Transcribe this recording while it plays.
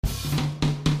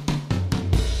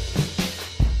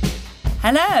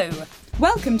Hello!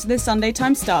 Welcome to the Sunday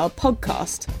Times Style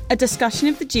podcast, a discussion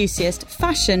of the juiciest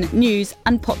fashion, news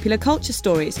and popular culture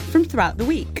stories from throughout the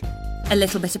week. A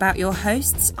little bit about your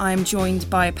hosts. I'm joined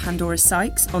by Pandora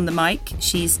Sykes on the mic.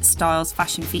 She's Style's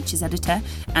fashion features editor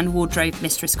and wardrobe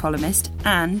mistress columnist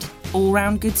and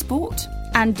all-round good sport.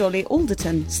 And Dolly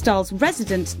Alderton, Style's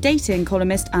resident dating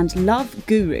columnist and love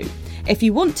guru. If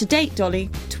you want to date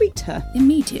Dolly, tweet her.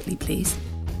 Immediately, please.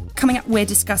 Coming up, we're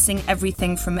discussing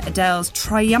everything from Adele's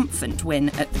triumphant win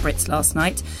at the Brits last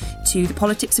night to the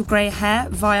politics of grey hair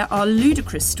via our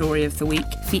ludicrous story of the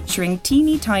week featuring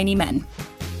teeny tiny men.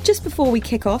 Just before we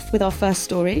kick off with our first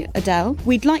story, Adele,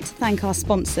 we'd like to thank our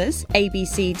sponsors,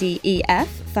 ABCDEF,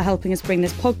 for helping us bring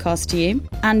this podcast to you,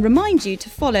 and remind you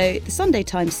to follow the Sunday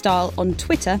Times Style on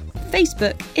Twitter,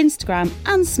 Facebook, Instagram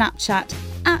and Snapchat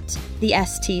at the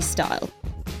ST Style.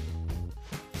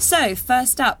 So,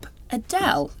 first up,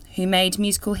 Adele, who made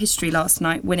musical history last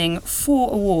night, winning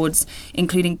 4 awards,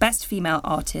 including Best Female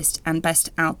Artist and Best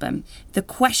Album. The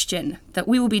question that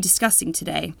we will be discussing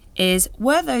today is,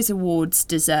 were those awards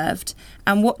deserved?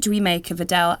 And what do we make of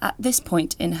Adele at this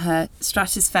point in her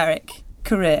stratospheric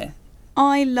career?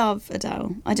 I love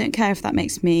Adele. I don't care if that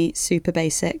makes me super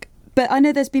basic. But I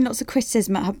know there's been lots of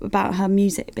criticism about her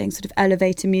music being sort of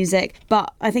elevator music,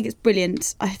 but I think it's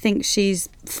brilliant. I think she's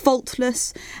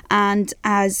faultless. And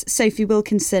as Sophie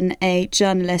Wilkinson, a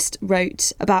journalist,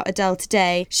 wrote about Adele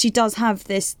today, she does have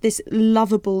this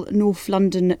lovable North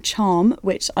London charm,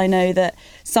 which I know that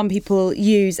some people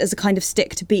use as a kind of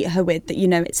stick to beat her with, that, you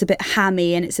know, it's a bit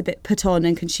hammy and it's a bit put on,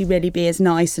 and can she really be as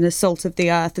nice and as salt of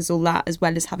the earth as all that, as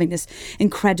well as having this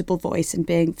incredible voice and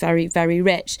being very, very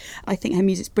rich. I think her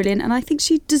music's brilliant. And I think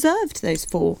she deserved those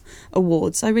 4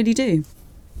 awards. I really do.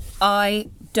 I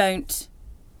don't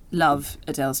love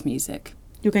Adele's music.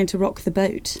 You're going to rock the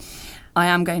boat. I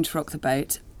am going to rock the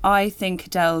boat. I think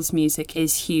Adele's music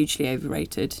is hugely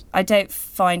overrated. I don't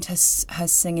find her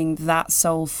singing that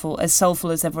soulful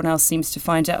as everyone else seems to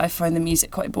find it. I find the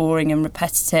music quite boring and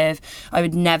repetitive. I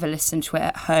would never listen to it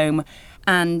at home.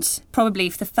 And probably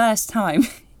for the first time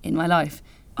in my life,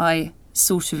 I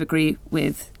sort of agree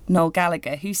with Noel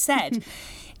Gallagher, who said,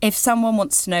 if someone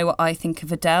wants to know what I think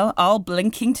of Adele, I'll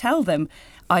blinking tell them.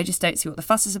 I just don't see what the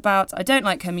fuss is about. I don't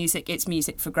like her music. It's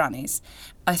music for grannies.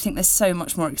 I think there's so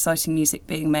much more exciting music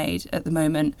being made at the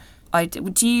moment.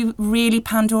 Do you really,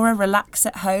 Pandora, relax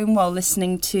at home while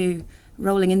listening to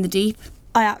Rolling in the Deep?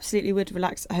 I absolutely would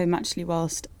relax at home, actually,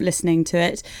 whilst listening to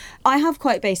it. I have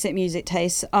quite basic music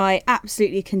tastes. I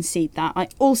absolutely concede that. I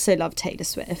also love Taylor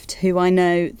Swift, who I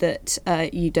know that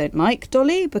you don't like,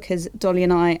 Dolly, because Dolly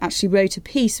and I actually wrote a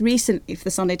piece recently for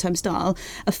the Sunday Times Style,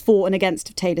 a for and against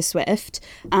of Taylor Swift.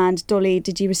 And Dolly,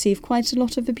 did you receive quite a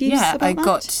lot of abuse about that? Yeah, I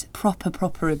got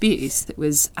proper abuse that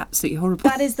was absolutely horrible.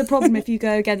 That is the problem if you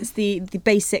go against the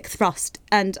basic thrust,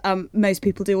 and most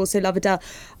people do also love Adele.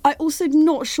 I'm also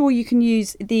not sure you can use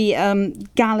the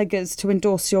Gallaghers to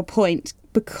endorse your point,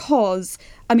 because,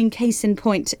 I mean, case in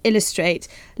point to illustrate,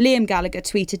 Liam Gallagher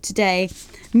tweeted today,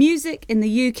 music in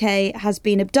the UK has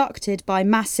been abducted by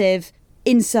massive,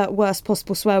 insert worst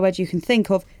possible swear word you can think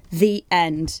of, the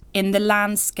end. In the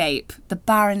landscape, the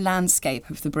barren landscape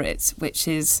of the Brits, which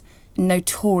is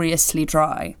notoriously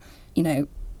dry, you know,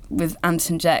 with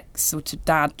Anton Jack's sort of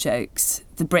dad jokes,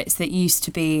 the Brits that used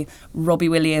to be Robbie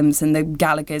Williams and the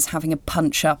Gallaghers having a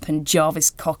punch-up and Jarvis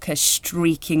Cocker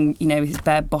streaking, you know, his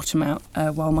bare bottom out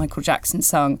while Michael Jackson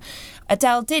sung.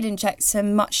 Adele did inject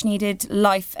some much-needed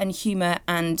life and humour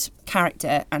and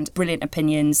character and brilliant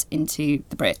opinions into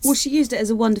the Brits. Well, she used it as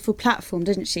a wonderful platform,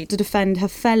 didn't she, to defend her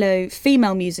fellow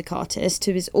female music artist,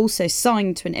 who is also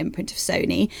signed to an imprint of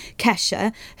Sony,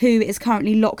 Kesha, who is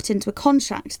currently locked into a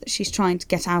contract that she's trying to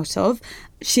get out of.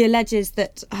 She alleges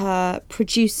that her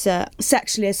producer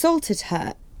sexually assaulted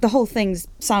her. The whole thing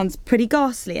sounds pretty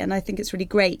ghastly, and I think it's really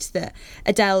great that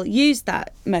Adele used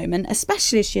that moment,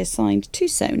 especially as she is signed to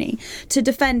Sony, to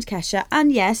defend Kesha.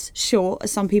 And yes, sure,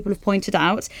 as some people have pointed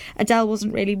out, Adele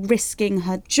wasn't really risking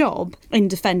her job in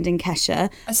defending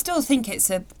Kesha. I still think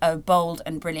it's a bold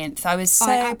and brilliant. I was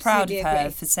so proud of her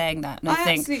for saying that. And I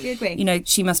think, absolutely agree. You know,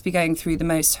 she must be going through the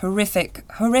most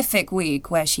horrific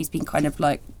week where she's been kind of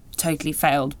like totally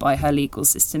failed by her legal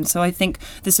system. So I think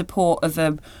the support of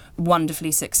a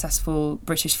wonderfully successful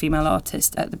British female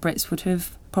artist at the Brits would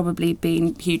have probably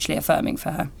been hugely affirming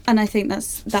for her. And I think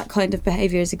that kind of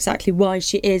behaviour is exactly why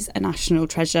she is a national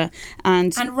treasure.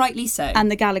 And rightly so.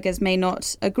 And the Gallaghers may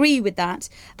not agree with that,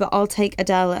 but I'll take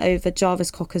Adele over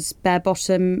Jarvis Cocker's bare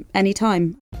bottom any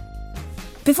time.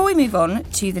 Before we move on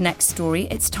to the next story,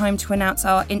 it's time to announce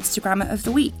our Instagrammer of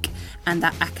the week. And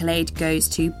that accolade goes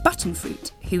to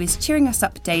Buttonfruit, who is cheering us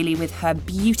up daily with her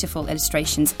beautiful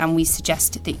illustrations, and we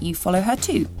suggest that you follow her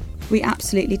too. We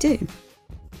absolutely do.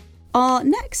 Our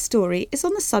next story is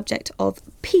on the subject of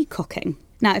peacocking.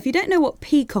 Now, if you don't know what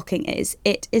peacocking is,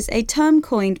 it is a term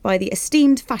coined by the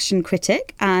esteemed fashion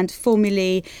critic and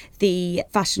formerly the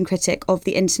fashion critic of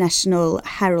the International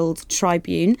Herald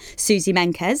Tribune, Susie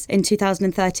Menkes, in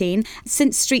 2013.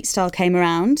 Since street style came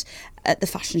around at the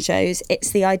fashion shows,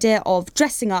 it's the idea of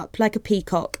dressing up like a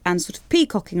peacock and sort of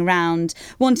peacocking around,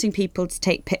 wanting people to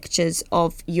take pictures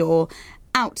of your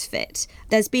outfit.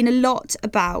 There's been a lot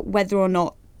about whether or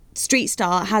not street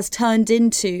style has turned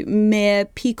into mere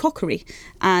peacockery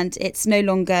and it's no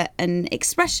longer an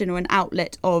expression or an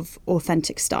outlet of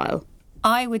authentic style.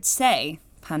 I would say,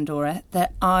 Pandora,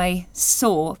 that I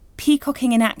saw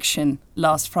peacocking in action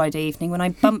last Friday evening when I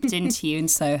bumped into you in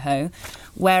Soho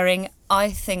wearing,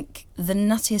 I think, the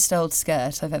nuttiest old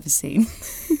skirt I've ever seen.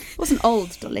 It wasn't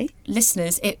old, Dolly.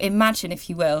 Listeners, imagine, if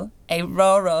you will, a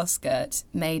rah-rah skirt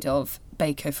made of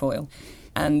Bako foil.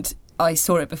 And I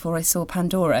saw it before I saw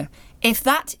Pandora. If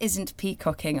that isn't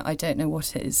peacocking, I don't know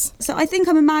what is. So I think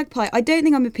I'm a magpie. I don't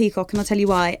think I'm a peacock, and I'll tell you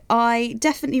why. I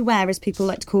definitely wear, as people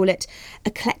like to call it,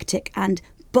 eclectic and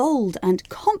bold and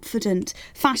confident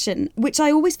fashion, which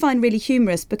I always find really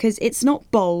humorous because it's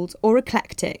not bold or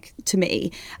eclectic to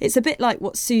me. It's a bit like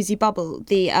what Susie Bubble,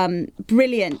 the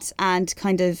brilliant and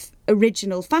kind of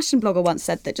original fashion blogger, once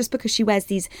said, that just because she wears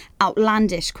these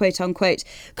outlandish quote-unquote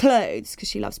clothes because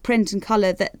she loves print and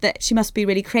colour, that she must be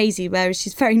really crazy, whereas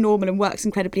she's very normal and works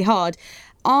incredibly hard.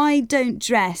 I don't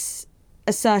dress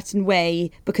a certain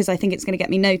way because I think it's going to get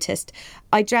me noticed.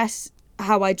 I dress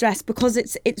how I dress because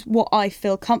it's what I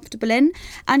feel comfortable in.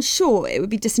 And sure, it would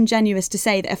be disingenuous to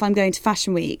say that if I'm going to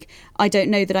Fashion Week, I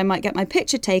don't know that I might get my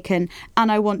picture taken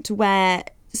and I want to wear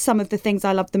some of the things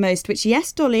I love the most, which,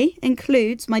 yes, Dolly,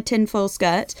 includes my tinfoil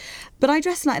skirt, but I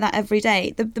dress like that every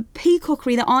day. The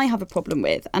peacockery that I have a problem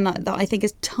with, and that I think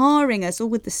is tarring us all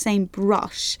with the same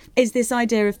brush, is this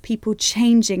idea of people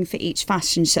changing for each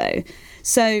fashion show.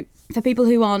 So for people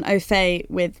who aren't au fait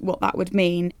with what that would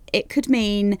mean, it could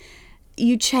mean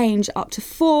you change up to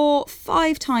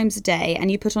 4-5 times a day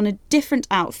and you put on a different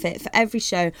outfit for every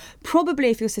show. Probably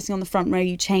if you're sitting on the front row,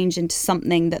 you change into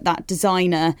something that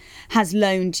designer has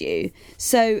loaned you.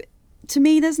 So to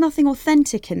me, there's nothing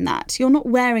authentic in that. You're not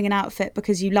wearing an outfit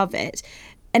because you love it.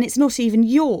 And it's not even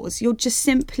yours. You're just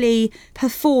simply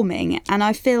performing. And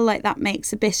I feel like that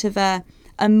makes a bit of a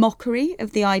mockery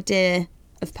of the idea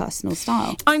of personal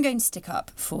style. I'm going to stick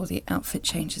up for the outfit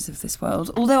changes of this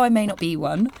world. Although I may not be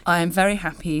one, I am very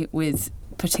happy with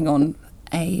putting on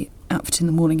a outfit in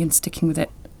the morning and sticking with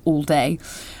it all day.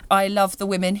 I love the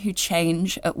women who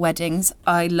change at weddings.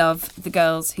 I love the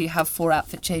girls who have 4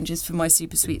 outfit changes for my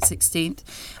super sweet 16th.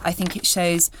 I think it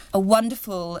shows a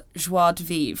wonderful joie de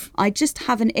vivre. I just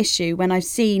have an issue when I've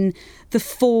seen the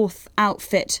 4th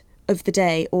outfit of the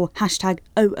day, or hashtag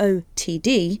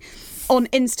OOTD, on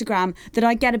Instagram, that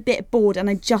I get a bit bored and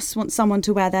I just want someone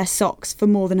to wear their socks for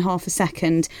more than half a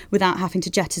second without having to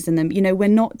jettison them. You know, we're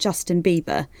not Justin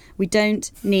Bieber. We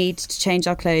don't need to change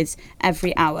our clothes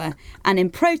every hour. And in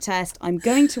protest, I'm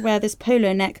going to wear this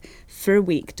polo neck for a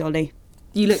week, Dolly.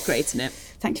 You look great in it.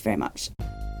 Thank you very much.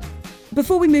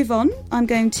 Before we move on, I'm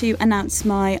going to announce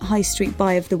my High Street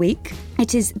buy of the week.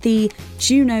 It is the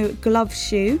Juno glove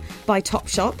shoe by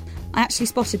Topshop. I actually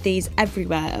spotted these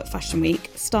everywhere at Fashion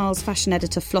Week. Styles fashion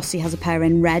editor Flossie has a pair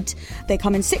in red. They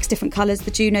come in 6 different colours,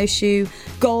 the Juno shoe: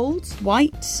 gold,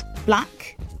 white,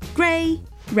 black, grey,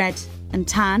 red and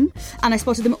tan. And I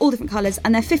spotted them all different colours,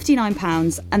 and they're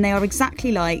 £59, and they are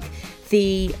exactly like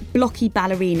the blocky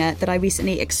ballerina that I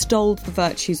recently extolled the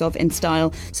virtues of in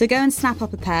style. So go and snap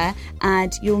up a pair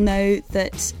and you'll know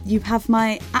that you have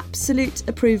my absolute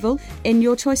approval in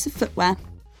your choice of footwear.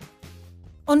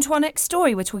 On to our next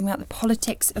story. We're talking about the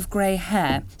politics of grey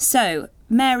hair. So,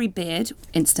 Mary Beard,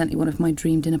 incidentally one of my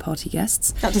dream dinner party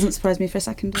guests. That doesn't surprise me for a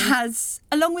second. Has,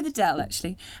 along with Adele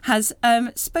actually, has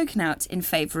spoken out in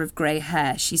favour of grey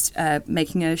hair. She's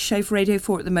making a show for Radio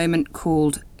 4 at the moment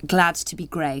called Glad to be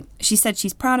Grey. She said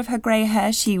she's proud of her grey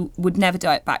hair. She would never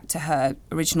dye it back to her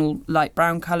original light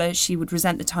brown colour. She would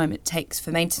resent the time it takes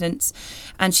for maintenance,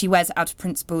 and she wears it out of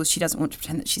principle. She doesn't want to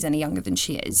pretend that she's any younger than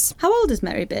she is. How old is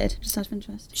Mary Beard? Just out of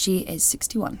interest. She is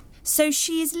 61. So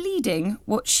she is leading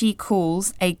what she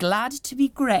calls a Glad to be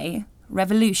Grey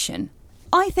revolution.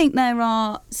 I think there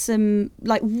are some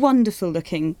wonderful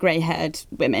looking grey-haired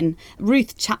women.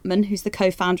 Ruth Chapman, who's the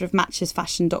co-founder of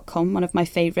MatchesFashion.com, one of my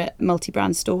favourite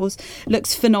multi-brand stores,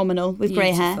 looks phenomenal with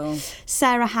grey hair.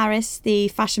 Sarah Harris, the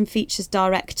fashion features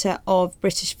director of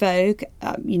British Vogue,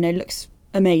 looks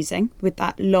amazing with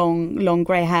that long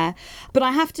grey hair. But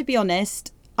I have to be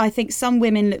honest, I think some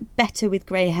women look better with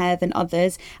grey hair than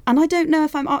others, and I don't know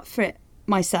if I'm up for it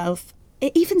myself.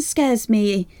 It even scares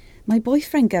me, my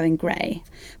boyfriend going grey.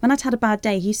 When I'd had a bad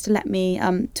day, he used to let me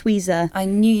tweezer. I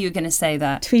knew you were going to say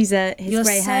that. Tweezer his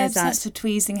grey hairs out. You're so obsessed with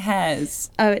tweezing hairs.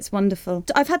 Oh, it's wonderful.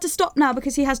 I've had to stop now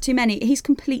because he has too many. He's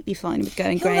completely fine with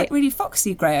going grey. He'll look really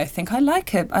foxy grey, I think. I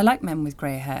like it. I like men with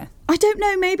grey hair. I don't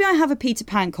know, maybe I have a Peter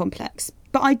Pan complex,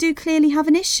 but I do clearly have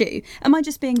an issue. Am I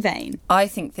just being vain? I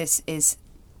think this is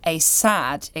a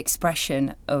sad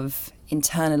expression of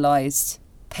internalised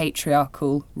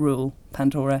patriarchal rule,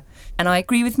 Pandora. And I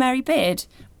agree with Mary Beard.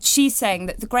 She's saying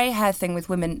that the grey hair thing with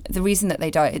women, the reason that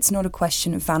they dye it, it's not a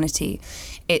question of vanity.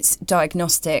 It's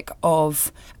diagnostic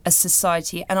of a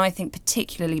society, and I think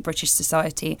particularly British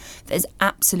society, that is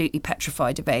absolutely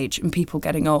petrified of age and people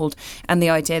getting old. And the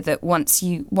idea that once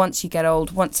you get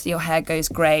old, once your hair goes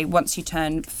grey, once you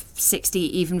turn 60,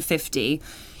 even 50,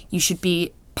 you should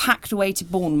be packed away to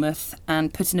Bournemouth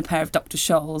and put in a pair of Dr.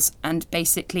 Scholl's and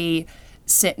basically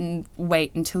sit and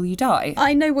wait until you die.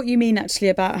 I know what you mean, actually,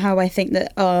 about how I think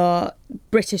that our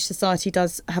British society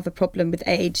does have a problem with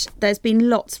age. There's been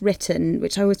lots written,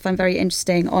 which I always find very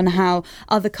interesting, on how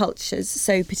other cultures,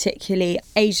 so particularly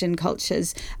Asian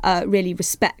cultures, really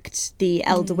respect the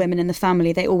elder women in the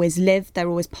family. They always live, they're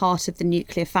always part of the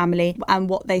nuclear family, and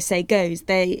what they say goes.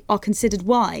 They are considered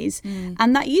wise.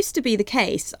 And that used to be the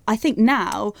case. I think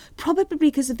now, probably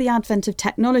because of the advent of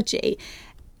technology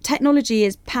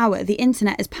is power. The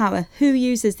internet is power. Who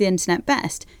uses the internet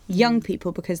best? Young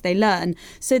people, because they learn.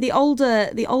 So the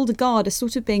older guard are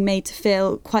sort of being made to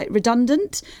feel quite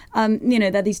redundant.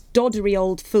 They're these doddery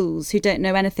old fools who don't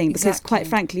know anything, because quite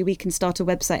frankly, we can start a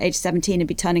website age 17 and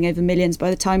be turning over millions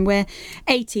by the time we're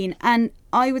 18. And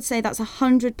I would say that's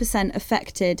 100%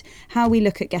 affected how we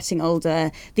look at getting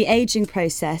older, the ageing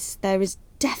process. There is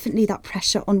definitely that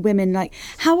pressure on women. Like,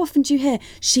 how often do you hear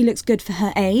she looks good for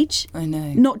her age? I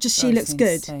know. Not just she looks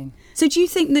good. So do you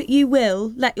think that you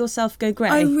will let yourself go grey?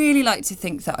 I really like to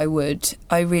think that I would.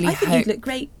 I think you'd look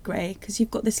great grey because you've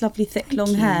got this lovely thick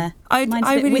long hair. Mine's a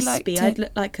bit really wispy. I'd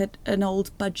look like an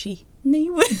old budgie. No,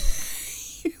 you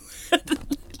wouldn't. You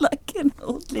wouldn't look like an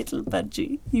old little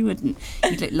budgie. You wouldn't.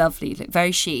 You'd look lovely. You'd look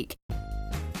very chic.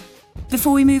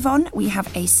 Before we move on, we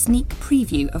have a sneak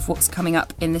preview of what's coming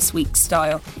up in this week's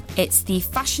Style. It's the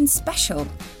Fashion Special,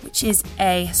 which is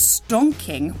a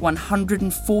stonking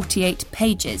 148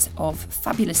 pages of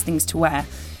fabulous things to wear.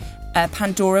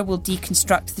 Pandora will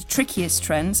deconstruct the trickiest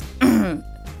trends,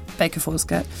 Baker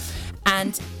Forskirt,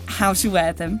 and how to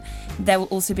wear them. There will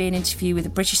also be an interview with a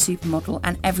British supermodel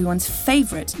and everyone's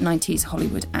favourite 90s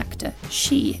Hollywood actor.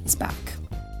 She is back.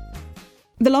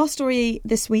 The last story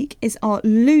this week is our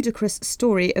ludicrous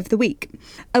story of the week.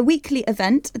 A weekly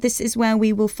event, this is where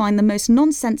we will find the most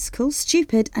nonsensical,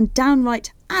 stupid and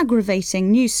downright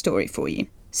aggravating news story for you.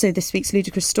 So this week's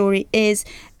ludicrous story is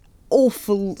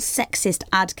awful sexist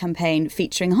ad campaign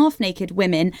featuring half-naked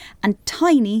women and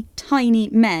tiny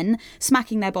men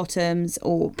smacking their bottoms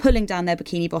or pulling down their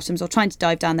bikini bottoms or trying to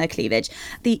dive down their cleavage.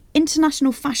 The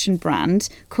international fashion brand,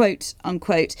 quote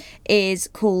unquote, is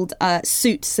called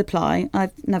Suit Supply.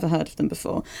 I've never heard of them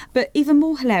before. But even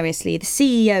more hilariously, the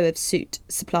CEO of Suit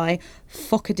Supply,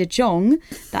 Fokker de Jong,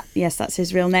 that's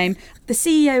his real name, the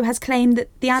CEO has claimed that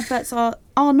the adverts are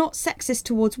not sexist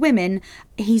towards women.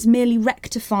 He's merely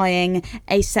rectifying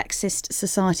a sexist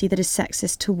society that is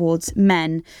sexist towards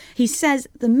men. He says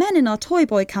the men in our Toy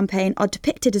Boy campaign are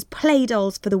depicted as play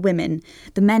dolls for the women.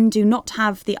 The men do not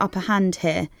have the upper hand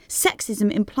here.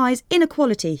 Sexism implies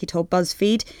inequality, he told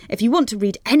BuzzFeed. If you want to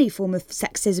read any form of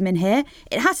sexism in here,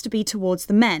 it has to be towards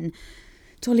the men.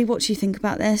 Dolly, what do you think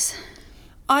about this?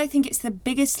 I think it's the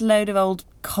biggest load of old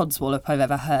codswallop I've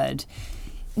ever heard.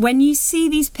 When you see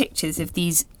these pictures of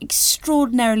these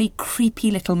extraordinarily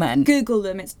creepy little men... Google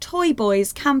them. It's Toy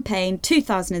Boys Campaign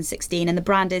 2016 and the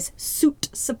brand is Suit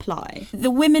Supply. The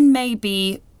women may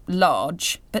be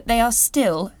large, but they are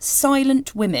still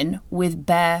silent women with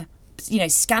bare,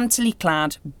 scantily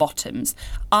clad bottoms.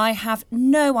 I have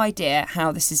no idea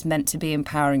how this is meant to be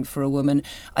empowering for a woman.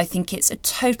 I think it's a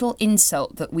total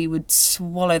insult that we would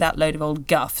swallow that load of old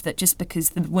guff, that just because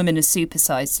the women are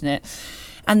supersized in it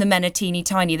and the men are teeny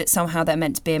tiny, that somehow they're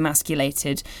meant to be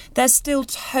emasculated. They're still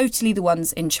totally the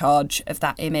ones in charge of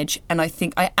that image, and I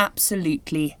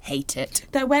absolutely hate it.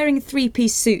 They're wearing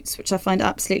three-piece suits, which I find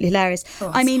absolutely hilarious.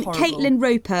 Horrible. Caitlin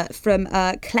Roper from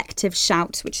Collective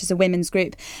Shout, which is a women's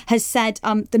group, has said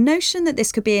the notion that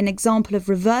this could be an example of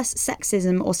reverse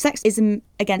sexism or sexism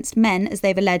against men, as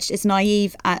they've alleged, is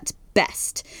naive at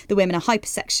best. The women are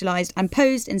hypersexualised and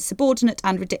posed in subordinate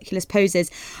and ridiculous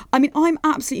poses. I mean, I'm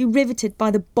absolutely riveted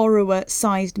by the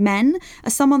borrower-sized men.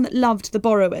 As someone that loved the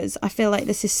Borrowers, I feel like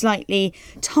this is slightly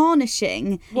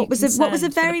tarnishing what was a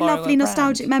very lovely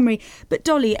nostalgic memory. But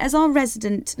Dolly, as our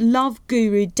resident love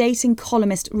guru, dating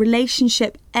columnist,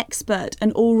 relationship expert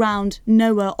and all-round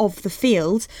knower of the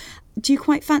field, do you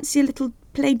quite fancy a little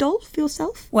play doll for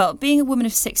yourself? Well, being a woman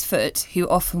of 6 foot who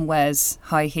often wears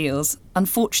high heels,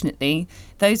 unfortunately,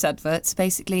 those adverts are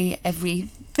basically every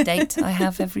date I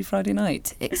have every Friday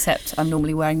night, except I'm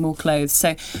normally wearing more clothes.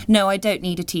 So, no, I don't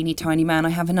need a teeny tiny man. I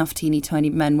have enough teeny tiny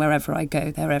men wherever I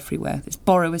go. They're everywhere. It's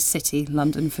Borrower's City,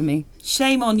 London for me.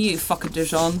 Shame on you, fucker de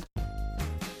Jean.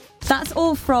 That's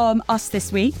all from us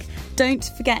this week. Don't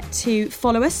forget to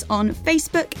follow us on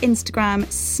Facebook, Instagram,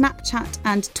 Snapchat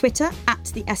and Twitter at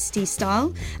the ST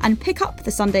Style, and pick up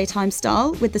the Sunday Times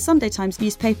Style with the Sunday Times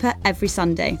newspaper every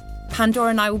Sunday. Pandora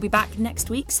and I will be back next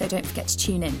week, so don't forget to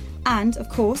tune in. And, of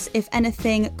course, if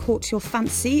anything caught your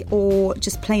fancy or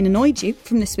just plain annoyed you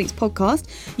from this week's podcast,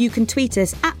 you can tweet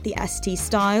us at the ST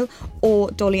Style or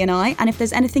Dolly and I. And if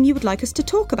there's anything you would like us to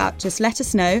talk about, just let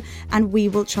us know and we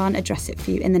will try and address it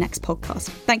for you in the next podcast.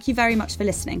 Thank you very much for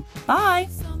listening. Bye.